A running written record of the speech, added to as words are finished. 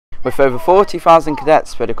With over 40,000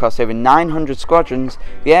 cadets spread across over 900 squadrons,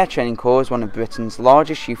 the Air Training Corps is one of Britain's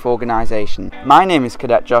largest youth organisation. My name is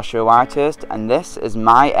Cadet Joshua Whitehurst and this is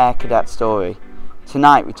my Air Cadet story.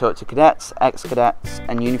 Tonight we talk to cadets, ex-cadets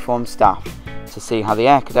and uniformed staff to see how the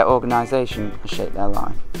Air Cadet Organisation has shaped their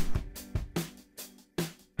life.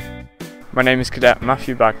 My name is Cadet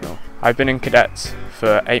Matthew Bagnall. I've been in cadets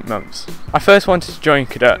for 8 months. I first wanted to join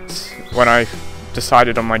cadets when I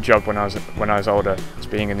decided on my job when I was older, as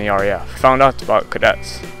being in the RAF. I found out about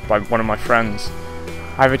cadets by one of my friends.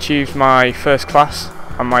 I've achieved my first class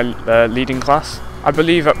and my leading class. I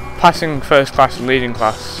believe that passing first class and leading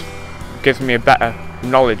class gives me a better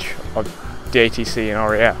knowledge of the ATC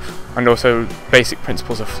and RAF, and also basic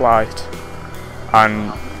principles of flight,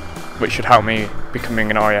 and which should help me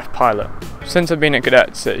becoming an RAF pilot. Since I've been at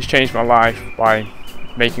cadets, it's changed my life by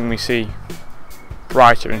making me see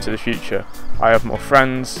brighter into the future. I have more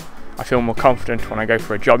friends, I feel more confident when I go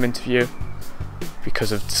for a job interview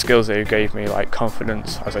because of the skills they gave me, like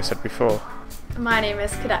confidence, as I said before. My name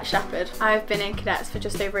is Cadet Shepherd. I've been in cadets for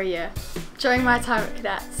just over a year. During my time at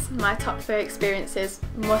cadets, my top 3 experiences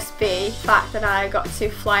must be the fact that I got to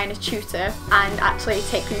fly in a tutor and actually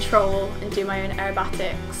take control and do my own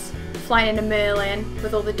aerobatics. Flying in a Merlin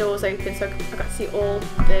with all the doors open, so I got to see all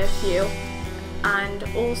the view. And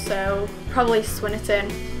also probably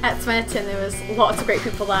Swinnerton. At Swinnerton there was lots of great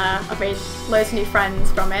people there. I've made loads of new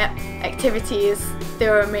friends from it. Activities, they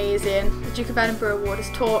were amazing. The Duke of Edinburgh Award has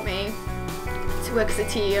taught me to work as a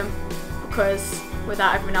team, because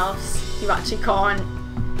without everyone else you actually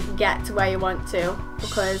can't get to where you want to.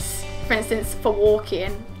 Because for instance, for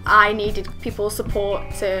walking, I needed people's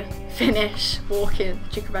support to finish walking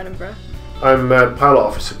Duke of Edinburgh. I'm Pilot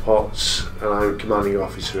Officer Potts and I'm Commanding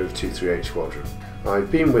Officer of 238 Squadron. I've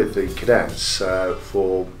been with the cadets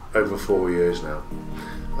for over 4 years now.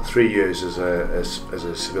 3 years as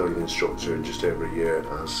a civilian instructor and just over a year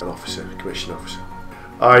as an officer, commissioned officer.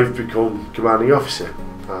 I've become Commanding Officer.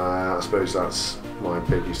 I suppose that's my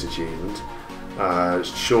biggest achievement.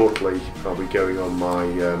 Shortly I'll be going on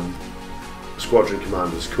my Squadron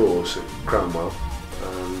Commander's course at Cranwell,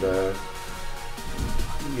 and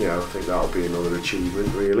yeah, I think that'll be another achievement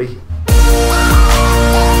really.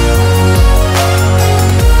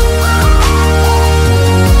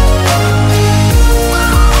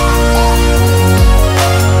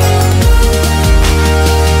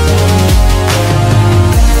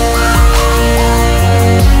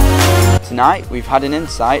 Tonight we've had an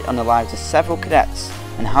insight on the lives of several cadets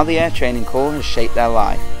and how the Air Training Corps has shaped their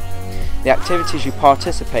life. The activities you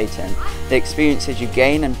participate in, the experiences you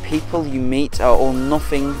gain and people you meet are all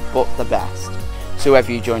nothing but the best. So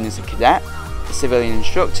whether you join as a cadet, a civilian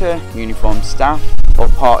instructor, uniformed staff or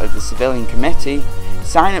part of the civilian committee,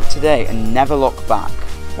 sign up today and never look back.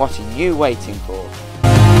 What are you waiting for?